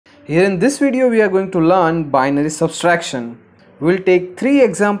Here in this video we are going to learn binary subtraction. We will take 3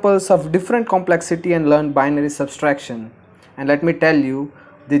 examples of different complexity and learn binary subtraction. And let me tell you,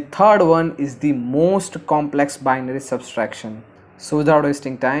 the third one is the most complex binary subtraction. So without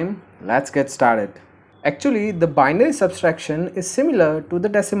wasting time, let's get started. Actually, the binary subtraction is similar to the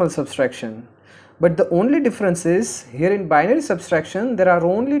decimal subtraction. But the only difference is, here in binary subtraction there are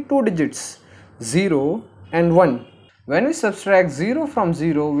only 2 digits, 0 and 1. When we subtract 0 from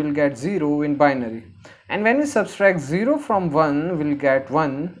 0, we will get 0 in binary. And when we subtract 0 from 1, we will get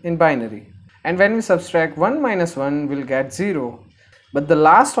 1 in binary. And when we subtract 1 minus 1, we will get 0. But the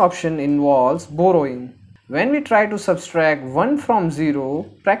last option involves borrowing. When we try to subtract 1 from 0,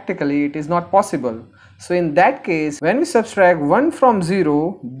 practically it is not possible. So in that case, when we subtract 1 from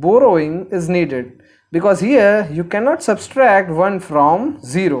 0, borrowing is needed. Because here you cannot subtract 1 from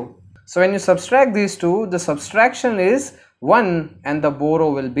 0. So when you subtract these two, the subtraction is 1 and the borrow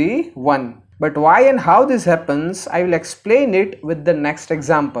will be 1. But why and how this happens, I will explain it with the next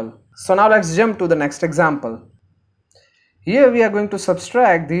example. So now let's jump to the next example. Here we are going to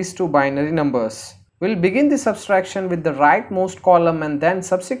subtract these two binary numbers. We'll begin the subtraction with the rightmost column and then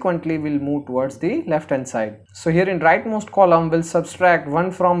subsequently we'll move towards the left hand side. So here in rightmost column we'll subtract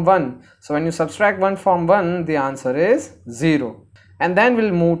 1 from 1. So when you subtract 1 from 1, the answer is 0. And then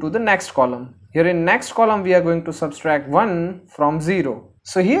we'll move to the next column. Here in next column we are going to subtract 1 from 0.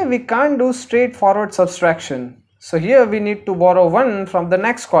 So here we can't do straightforward subtraction. So here we need to borrow 1 from the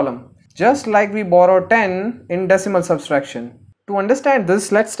next column, just like we borrow 10 in decimal subtraction. To understand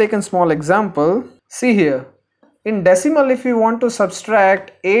this, let's take a small example. See here, in decimal if we want to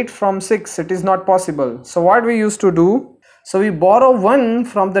subtract 8 from 6, it is not possible. So what we used to do? So we borrow 1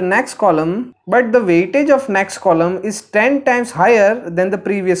 from the next column, but the weightage of next column is 10 times higher than the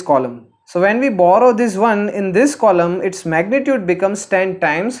previous column. So when we borrow this 1 in this column, its magnitude becomes 10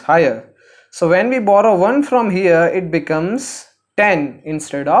 times higher. So when we borrow 1 from here, it becomes 10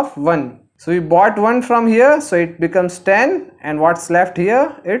 instead of 1. So we bought 1 from here, so it becomes 10, and what's left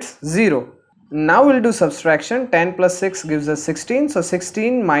here, it's 0. Now we'll do subtraction. 10 plus 6 gives us 16. So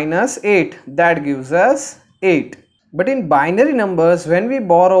 16 minus 8, that gives us 8. But in binary numbers, when we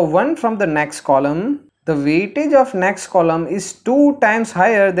borrow 1 from the next column, the weightage of next column is 2 times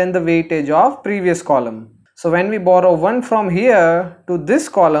higher than the weightage of previous column. So when we borrow 1 from here to this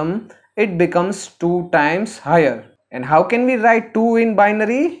column, it becomes 2 times higher. And how can we write 2 in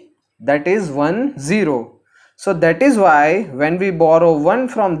binary? That is 1, 0. So that is why when we borrow 1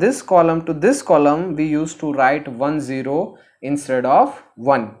 from this column to this column, we used to write 1, 0 instead of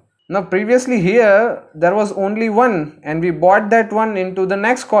 1. Now previously here there was only 1 and we brought that 1 into the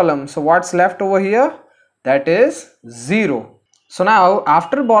next column. So what's left over here? That is 0. So now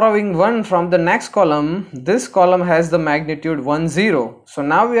after borrowing 1 from the next column, this column has the magnitude 1, 0. So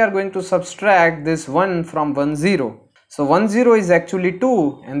now we are going to subtract this 1 from 1, 0. So 1, 0 is actually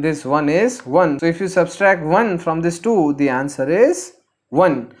 2 and this 1 is 1. So if you subtract 1 from this 2, the answer is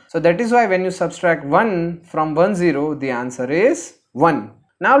 1. So that is why when you subtract 1 from 1, 0, the answer is 1.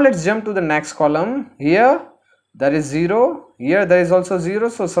 Now let's jump to the next column. Here there is 0, here there is also 0,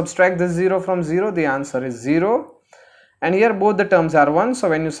 so subtract this 0 from 0, the answer is 0. And here both the terms are 1, so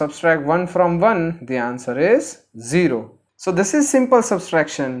when you subtract 1 from 1, the answer is 0. So this is simple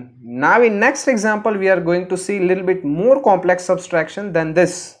subtraction. Now in next example we are going to see a little bit more complex subtraction than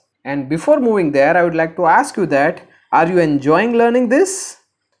this. And before moving there, I would like to ask you that, are you enjoying learning this?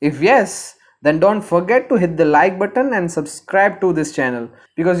 If yes, then don't forget to hit the like button and subscribe to this channel,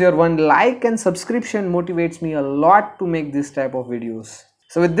 because your one like and subscription motivates me a lot to make this type of videos.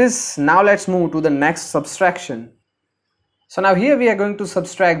 So with this, now let's move to the next subtraction. So now here we are going to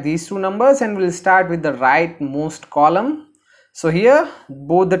subtract these two numbers and we'll start with the rightmost column. So here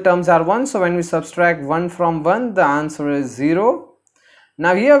both the terms are 1, so when we subtract 1 from 1, the answer is 0.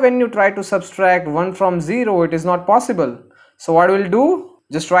 Now here when you try to subtract 1 from 0, it is not possible. So what we'll do?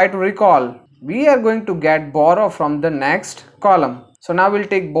 Just try to recall. We are going to get borrow from the next column. So now we'll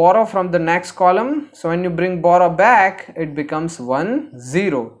take borrow from the next column. So when you bring borrow back, it becomes 1,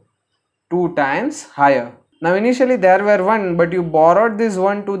 0. 2 times higher. Now initially there were 1, but you borrowed this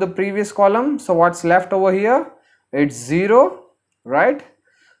 1 to the previous column. So what's left over here? It's 0, right?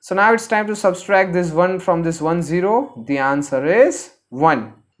 So now it's time to subtract this 1 from this 1, 0. The answer is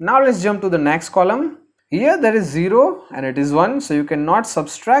 1. Now let's jump to the next column. Here there is 0 and it is 1, so you cannot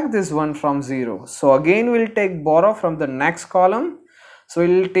subtract this 1 from 0. So again we'll take borrow from the next column. So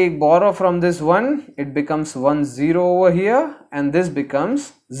we'll take borrow from this 1, it becomes 1, 0 over here, and this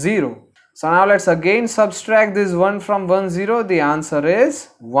becomes 0. So now let's again subtract this 1 from 1, 0, the answer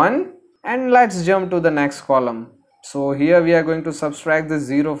is 1. And let's jump to the next column. So here we are going to subtract this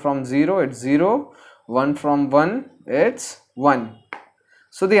 0 from 0, it's 0, 1 from 1, it's 1.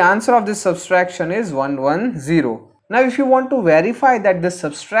 So the answer of this subtraction is 110. Now if you want to verify that this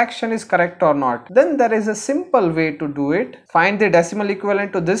subtraction is correct or not, then there is a simple way to do it. Find the decimal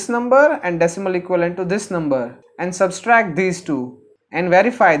equivalent to this number and decimal equivalent to this number and subtract these two and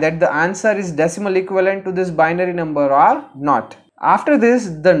verify that the answer is decimal equivalent to this binary number or not. After this,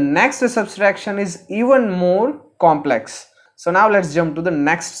 the next subtraction is even more complex. So now let's jump to the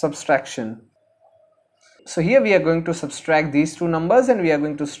next subtraction. So here we are going to subtract these two numbers and we are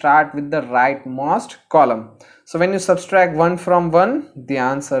going to start with the rightmost column. So when you subtract 1 from 1, the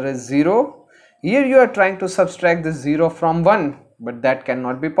answer is 0. Here you are trying to subtract this 0 from 1, but that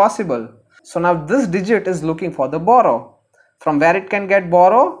cannot be possible. So now this digit is looking for the borrow. From where it can get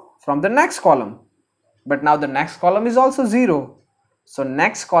borrow? From the next column. But now the next column is also 0. So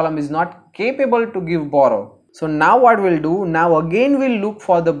next column is not capable to give borrow. So now what we'll do, now again we'll look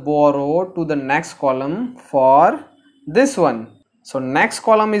for the borrow to the next column for this one. So next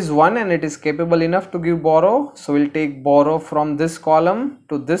column is 1 and it is capable enough to give borrow. So we'll take borrow from this column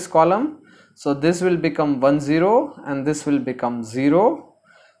to this column. So this will become 10 and this will become 0.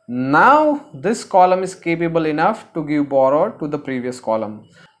 Now this column is capable enough to give borrow to the previous column.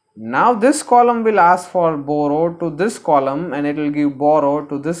 Now this column will ask for borrow to this column and it will give borrow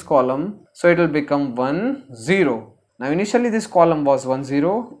to this column. So it will become 10. Now initially this column was 10.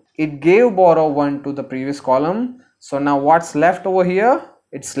 It gave borrow 1 to the previous column. So now what's left over here?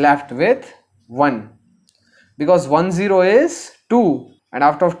 It's left with 1. Because 10 is 2. And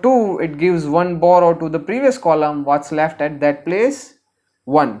after 2 it gives 1 borrow to the previous column. What's left at that place?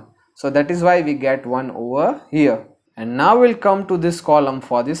 1. So that is why we get 1 over here. And now we'll come to this column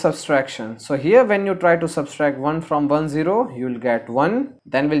for the subtraction. So here when you try to subtract 1 from 10, you will get 1.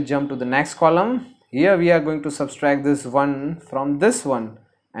 Then we'll jump to the next column. Here we are going to subtract this 1 from this one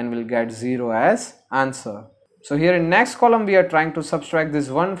and we'll get 0 as answer. So here in next column we are trying to subtract this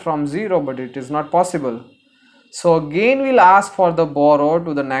 1 from 0, but it is not possible. So again we'll ask for the borrow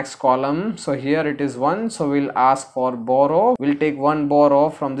to the next column. So here it is 1, so we'll ask for borrow. We'll take 1 borrow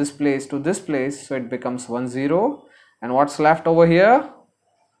from this place to this place, so it becomes 10. And what's left over here?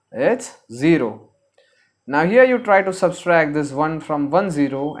 It's 0. Now here you try to subtract this 1 from 10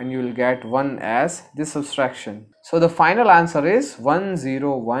 and you will get 1 as this subtraction. So the final answer is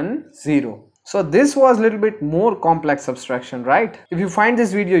 1010. So this was a little bit more complex subtraction, right? If you find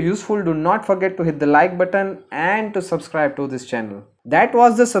this video useful, do not forget to hit the like button and to subscribe to this channel. That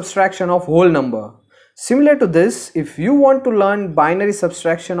was the subtraction of whole number. Similar to this, if you want to learn binary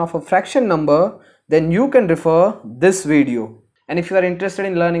subtraction of a fraction number, then you can refer this video. And if you are interested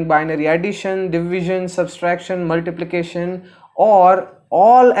in learning binary addition, division, subtraction, multiplication, or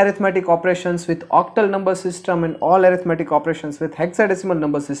all arithmetic operations with octal number system and all arithmetic operations with hexadecimal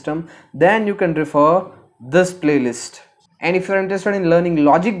number system, then you can refer this playlist. And if you are interested in learning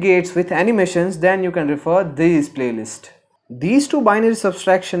logic gates with animations, then you can refer this playlist. These two binary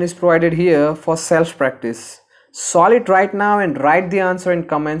subtraction is provided here for self-practice. Solve it right now and write the answer in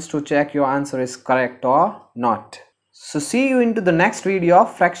comments to check your answer is correct or not. So see you into the next video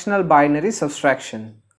of fractional binary subtraction.